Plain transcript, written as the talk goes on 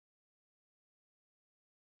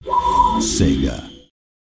Sega.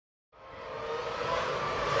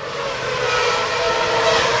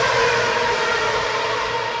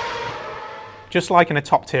 Just like in a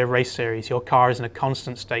top-tier race series, your car is in a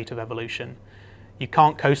constant state of evolution. You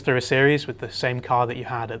can't coast through a series with the same car that you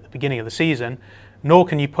had at the beginning of the season, nor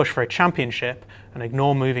can you push for a championship and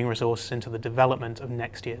ignore moving resources into the development of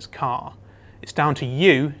next year's car. It's down to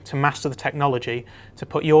you to master the technology to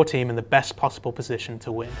put your team in the best possible position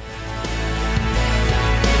to win.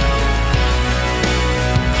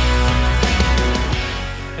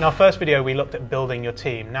 In our first video, we looked at building your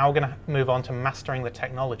team. Now we're going to move on to mastering the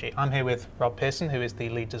technology. I'm here with Rob Pearson, who is the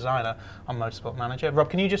lead designer on Motorsport Manager. Rob,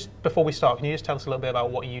 can you just, before we start, can you just tell us a little bit about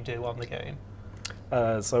what you do on the game?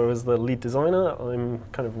 So as the lead designer, I'm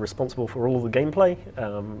kind of responsible for all of the gameplay,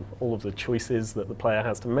 all of the choices that the player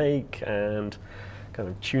has to make, and kind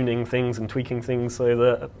of tuning things and tweaking things so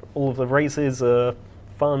that all of the races are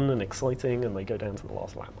fun and exciting and they go down to the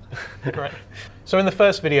last lap. Great. So in the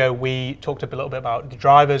first video, we talked a little bit about the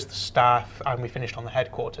drivers, the staff, and we finished on the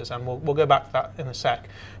headquarters, and we'll go back to that in a sec.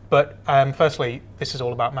 But firstly, this is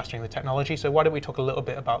all about mastering the technology, so why don't we talk a little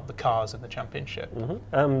bit about the cars in the championship?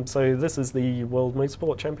 So this is the World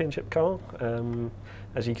Motorsport Championship car.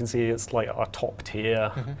 As you can see, it's like our top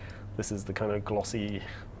tier. This is the kind of glossy,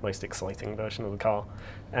 most exciting version of the car.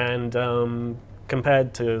 And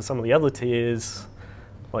compared to some of the other tiers,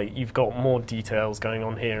 like you've got more details going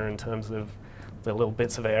on here in terms of the little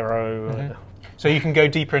bits of aero. So you can go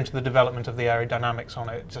deeper into the development of the aerodynamics on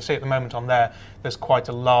it. So see at the moment on there, there's quite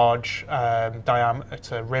a large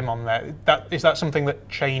diameter rim on there. Is that something that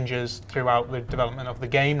changes throughout the development of the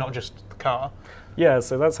game, not just the car? Yeah,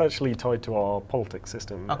 so that's actually tied to our politics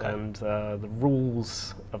system. Okay. And the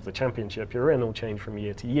rules of the championship you're in will change from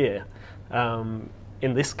year to year.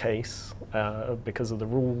 In this case, because of the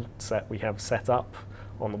rule set we have set up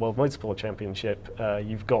on the World Motorsport Championship,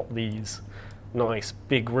 you've got these nice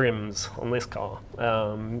big rims on this car.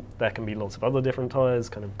 There can be lots of other different tyres,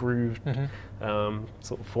 kind of grooved,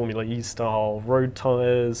 sort of Formula E style road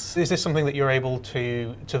tyres. Is this something that you're able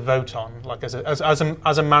to vote on? Like as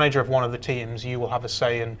a manager of one of the teams, you will have a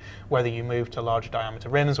say in whether you move to larger diameter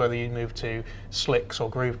rims, whether you move to slicks or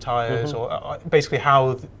grooved tyres, or basically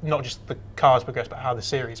how not just the cars progress, but how the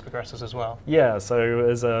series progresses as well. Yeah, so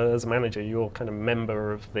as a manager, you're kind of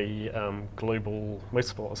member of the Global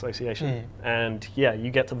Motorsport Association. And yeah,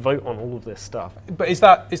 you get to vote on all of this stuff. But is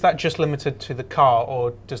that just limited to the car,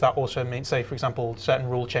 or does that also mean, say, for example, certain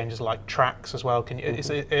rule changes like tracks as well?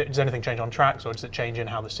 Does anything change on tracks, or does it change in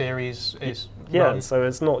how the series is run? So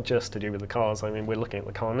it's not just to do with the cars. I mean, we're looking at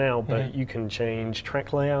the car now, but you can change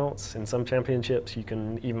track layouts in some championships. You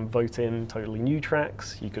can even vote in totally new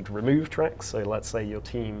tracks. You could remove tracks. So let's say your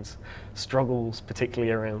team's struggles,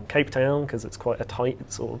 particularly around Cape Town, because it's quite a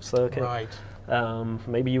tight sort of circuit. Right.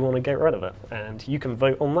 Maybe you want to get rid of it, and you can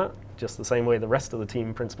vote on that just the same way the rest of the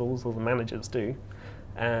team principals or the managers do,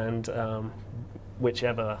 and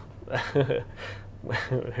whichever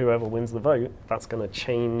whoever wins the vote, that's going to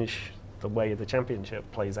change the way the championship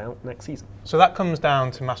plays out next season. So that comes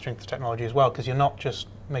down to mastering the technology as well, because you're not just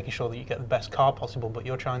making sure that you get the best car possible, but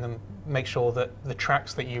you're trying to make sure that the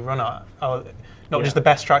tracks that you run at are not just the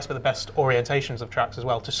best tracks, but the best orientations of tracks as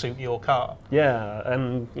well to suit your car. Yeah,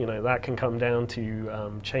 and that can come down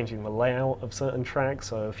to changing the layout of certain tracks.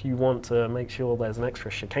 So if you want to make sure there's an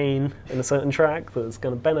extra chicane in a certain track that's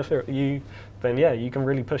going to benefit you, then yeah, you can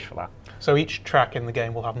really push for that. So each track in the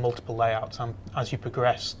game will have multiple layouts, and as you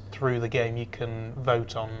progress through the game, you can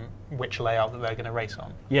vote on which layout that they're going to race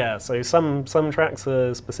on. Yeah, so some tracks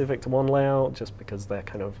are specific to one layout just because they're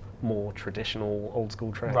kind of more traditional old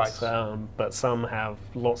school tracks, right. But some have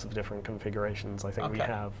lots of different configurations. I think we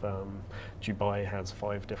have, Dubai has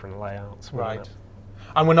 5 different layouts. Right.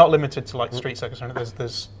 And we're not limited to like street circuits.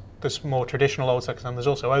 There's more traditional old circuits, and there's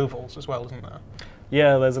also ovals as well, isn't there?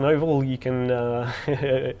 Yeah, there's an oval. You can,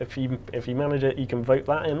 if you manage it, you can vote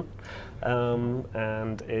that in,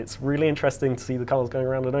 and it's really interesting to see the cars going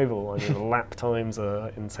around an oval. I mean, the lap times are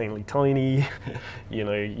insanely tiny.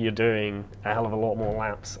 You're doing a hell of a lot more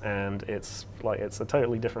laps, and it's a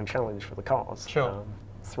totally different challenge for the cars. Sure.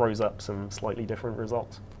 Throws up some slightly different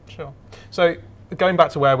results. Sure. So going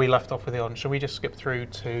back to where we left off with the audience, shall we just skip through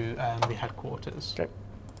to the headquarters? Okay.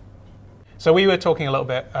 So we were talking a little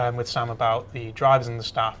bit with Sam about the drivers and the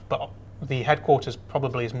staff, but the headquarters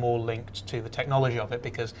probably is more linked to the technology of it,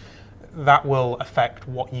 because that will affect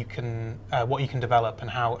what you can develop and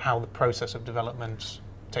how the process of development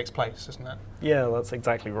takes place, isn't it? Yeah, that's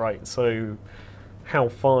exactly right. So how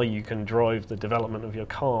far you can drive the development of your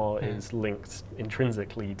car is linked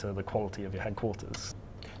intrinsically to the quality of your headquarters.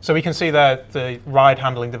 So we can see that the ride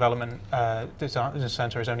handling development design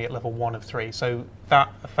center is only at level 1 of 3. So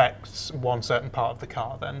that affects one certain part of the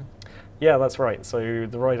car then. Yeah, that's right. So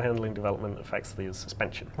the ride handling development affects the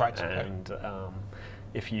suspension. Right. Okay. And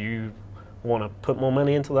if you want to put more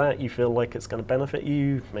money into that, you feel like it's going to benefit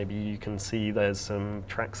you, maybe you can see there's some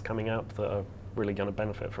tracks coming up that are really going to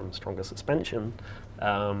benefit from stronger suspension,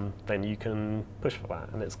 then you can push for that.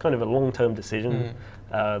 And it's kind of a long-term decision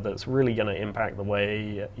that's really going to impact the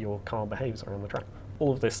way your car behaves around the track.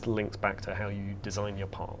 All of this links back to how you design your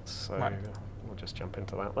parts, so we'll just jump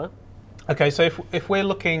into that there. Okay, so if we're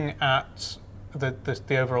looking at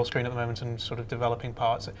the overall screen at the moment and sort of developing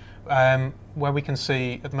parts, where we can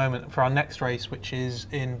see at the moment for our next race, which is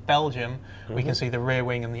in Belgium, we can see the rear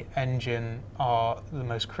wing and the engine are the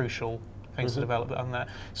most crucial things to develop on there.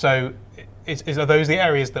 So are those the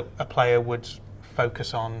areas that a player would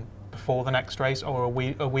focus on before the next race, or are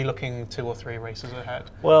we looking 2 or 3 races ahead?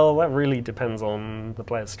 Well, that really depends on the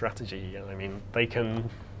player's strategy. I mean, they can,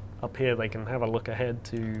 up here, they can have a look ahead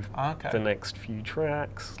to the next few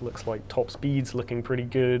tracks. Looks like top speed's looking pretty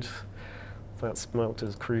good. That's marked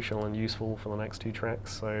as crucial and useful for the next 2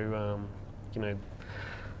 tracks. So, you know,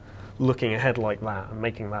 looking ahead like that and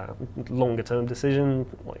making that longer term decision,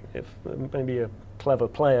 like if maybe a clever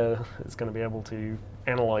player is going to be able to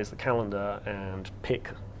analyze the calendar and pick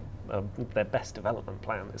their best development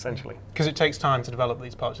plan, essentially. Because it takes time to develop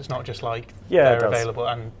these parts. It's not just like they're available,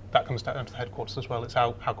 and that comes down to the headquarters as well. It's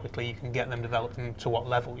how quickly you can get them developed and to what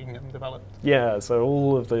level you can get them developed. Yeah, so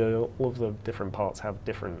all of the different parts have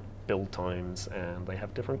different build times and they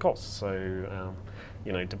have different costs. So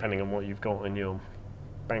you know, depending on what you've got in your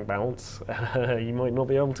bank balance, you might not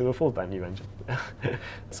be able to afford that new engine.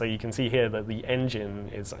 So you can see here that the engine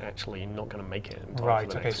is actually not going to make it in time. Right,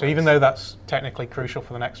 for the okay, next so race. even though that's technically crucial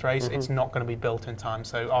for the next race, it's not going to be built in time.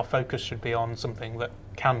 So our focus should be on something that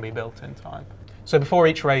can be built in time. So before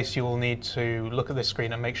each race, you will need to look at this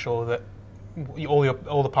screen and make sure that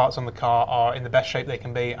all the parts on the car are in the best shape they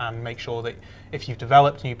can be, and make sure that if you've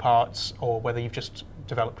developed new parts or whether you've just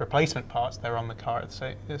developed replacement parts, they're on the car at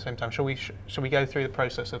the same time. Shall we go through the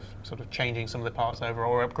process of sort of changing some of the parts over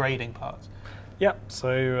or upgrading parts? Yeah.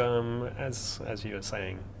 So as you were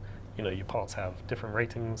saying, you know, your parts have different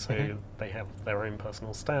ratings, so they have their own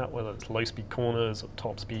personal stat, whether it's low speed corners or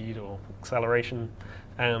top speed or acceleration,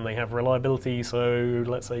 and they have reliability. So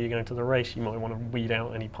let's say you're going to the race, you might want to weed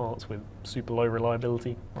out any parts with super low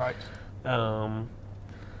reliability. Right.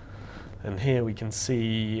 And here we can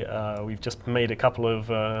see we've just made a couple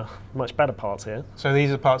of much better parts here. So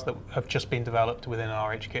these are parts that have just been developed within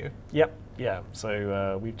our HQ? Yep, yeah.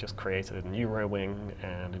 So we've just created a new rear wing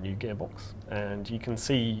and a new gearbox. And you can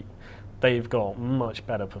see they've got much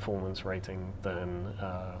better performance rating than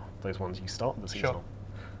those ones you start the season on.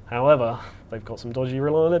 However, they've got some dodgy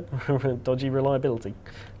reliability.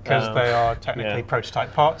 Because they are technically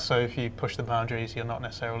prototype parts, so if you push the boundaries, you're not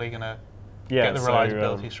necessarily going to get the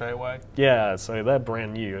reliability straight away. Yeah, so they're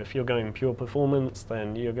brand new. If you're going pure performance,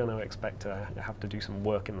 then you're going to expect to have to do some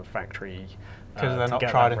work in the factory because they're not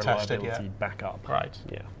tried and tested yet. Back up. Right.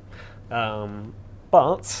 Yeah.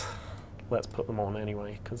 But let's put them on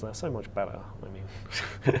anyway because they're so much better. I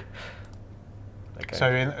mean.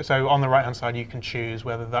 Okay. So on the right hand side, you can choose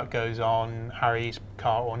whether that goes on Harry's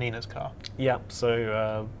car or Nina's car. Yeah,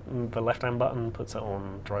 so the left hand button puts it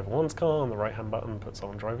on driver 1's car and the right hand button puts it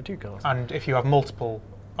on driver 2 cars. And if you have multiple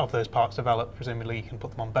of those parts developed, presumably you can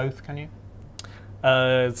put them on both, can you?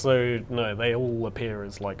 So no, they all appear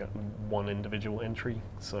as like one individual entry.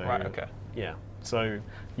 So right, okay. Yeah, so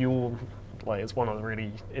you'll, like, it's one of the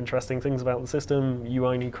really interesting things about the system. You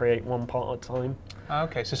only create one part at a time.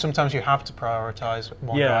 Okay, so sometimes you have to prioritize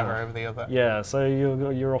one driver over the other. Yeah, so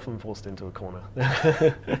you're often forced into a corner.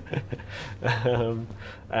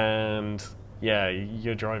 And yeah,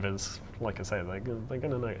 your drivers, like I say, they're going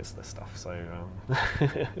to notice this stuff. So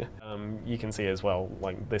you can see as well,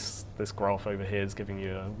 like this graph over here is giving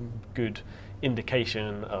you a good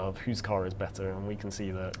indication of whose car is better, and we can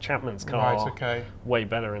see that Chapman's car way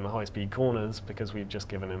better in the high-speed corners because we've just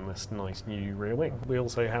given him this nice new rear wing. We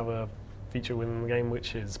also have a feature within the game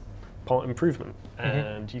which is part improvement,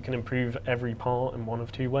 and you can improve every part in one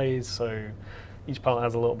of 2 ways. So each part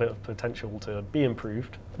has a little bit of potential to be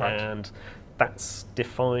improved, and that's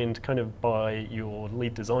defined kind of by your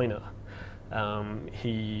lead designer.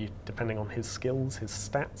 He, depending on his skills, his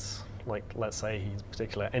stats, like let's say he's a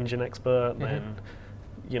particular engine expert, then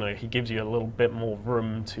you know he gives you a little bit more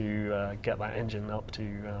room to get that engine up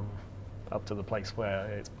to the place where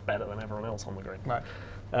it's better than everyone else on the grid. Right.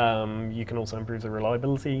 You can also improve the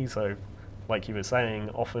reliability. So like you were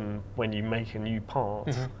saying, often when you make a new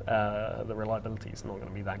part, the reliability is not going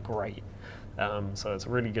to be that great. So it's a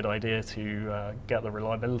really good idea to get the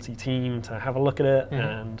reliability team to have a look at it,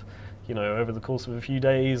 and you know, over the course of a few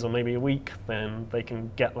days or maybe a week, then they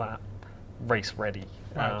can get that race ready.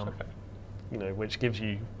 Right, okay. You know, which gives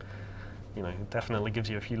you, you know, definitely gives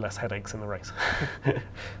you a few less headaches in the race.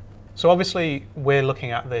 So obviously we're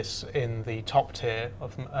looking at this in the top tier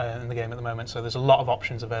of in the game at the moment, so there's a lot of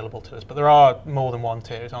options available to us, but there are more than one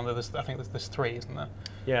tier, aren't there? I think there's three, isn't there?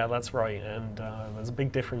 Yeah, that's right, and there's a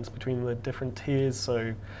big difference between the different tiers.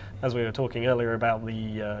 So as we were talking earlier about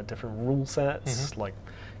the different rule sets, like,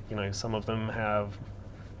 you know, some of them have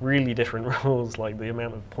really different rules, like the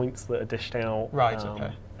amount of points that are dished out, right,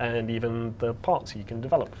 okay, and even the parts you can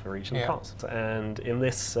develop for each of the parts. And in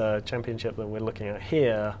this championship that we're looking at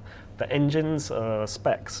here, the engines are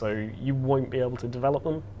specs, so you won't be able to develop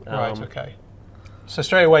them. Right, okay. So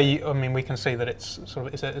straight away, I mean, we can see that it's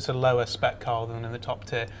sort of it's a lower spec car than in the top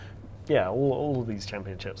tier. Yeah, all of these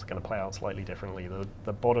championships are going to play out slightly differently.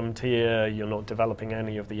 The bottom tier, you're not developing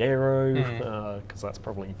any of the aero, because that's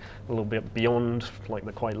probably a little bit beyond like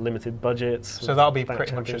the quite limited budgets. So that'll be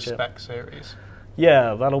pretty much a spec series.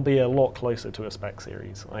 Yeah, that'll be a lot closer to a spec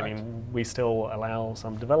series. I mean, we still allow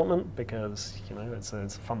some development because, you know, it's a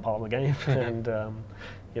fun part of the game, and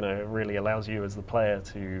you know, it really allows you as the player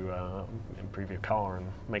to improve your car and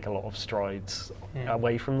make a lot of strides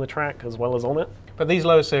away from the track as well as on it. But these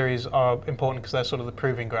lower series are important because they're sort of the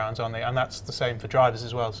proving grounds, aren't they? And that's the same for drivers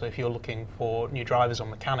as well. So if you're looking for new drivers or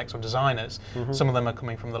mechanics or designers, some of them are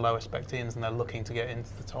coming from the lower spec teams and they're looking to get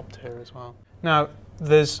into the top tier as well. Now,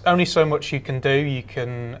 there's only so much you can do. You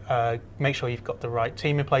can make sure you've got the right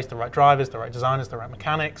team in place, the right drivers, the right designers, the right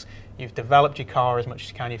mechanics. You've developed your car as much as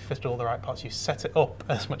you can. You've fitted all the right parts. You've set it up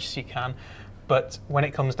as much as you can. But when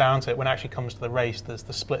it comes down to it, when it actually comes to the race, there's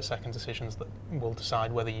the split-second decisions that will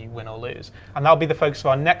decide whether you win or lose. And that'll be the focus of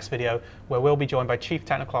our next video, where we'll be joined by Chief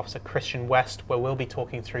Technical Officer Christian West, where we'll be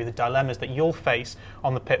talking through the dilemmas that you'll face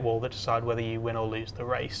on the pit wall that decide whether you win or lose the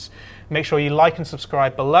race. Make sure you like and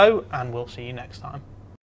subscribe below, and we'll see you next time.